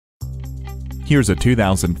Here's a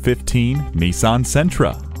 2015 Nissan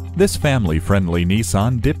Sentra. This family-friendly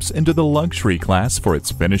Nissan dips into the luxury class for its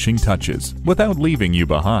finishing touches without leaving you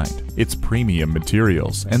behind. Its premium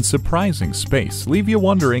materials and surprising space leave you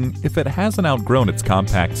wondering if it hasn't outgrown its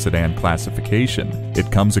compact sedan classification. It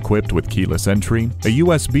comes equipped with keyless entry, a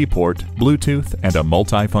USB port, Bluetooth, and a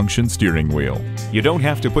multi-function steering wheel. You don't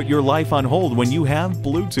have to put your life on hold when you have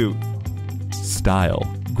Bluetooth. Style,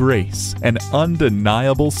 grace, and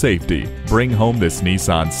undeniable safety. Bring home this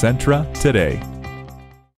Nissan Sentra today.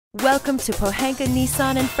 Welcome to Pohanka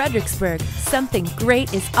Nissan in Fredericksburg. Something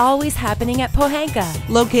great is always happening at Pohanka.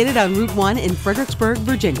 Located on Route 1 in Fredericksburg,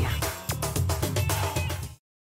 Virginia.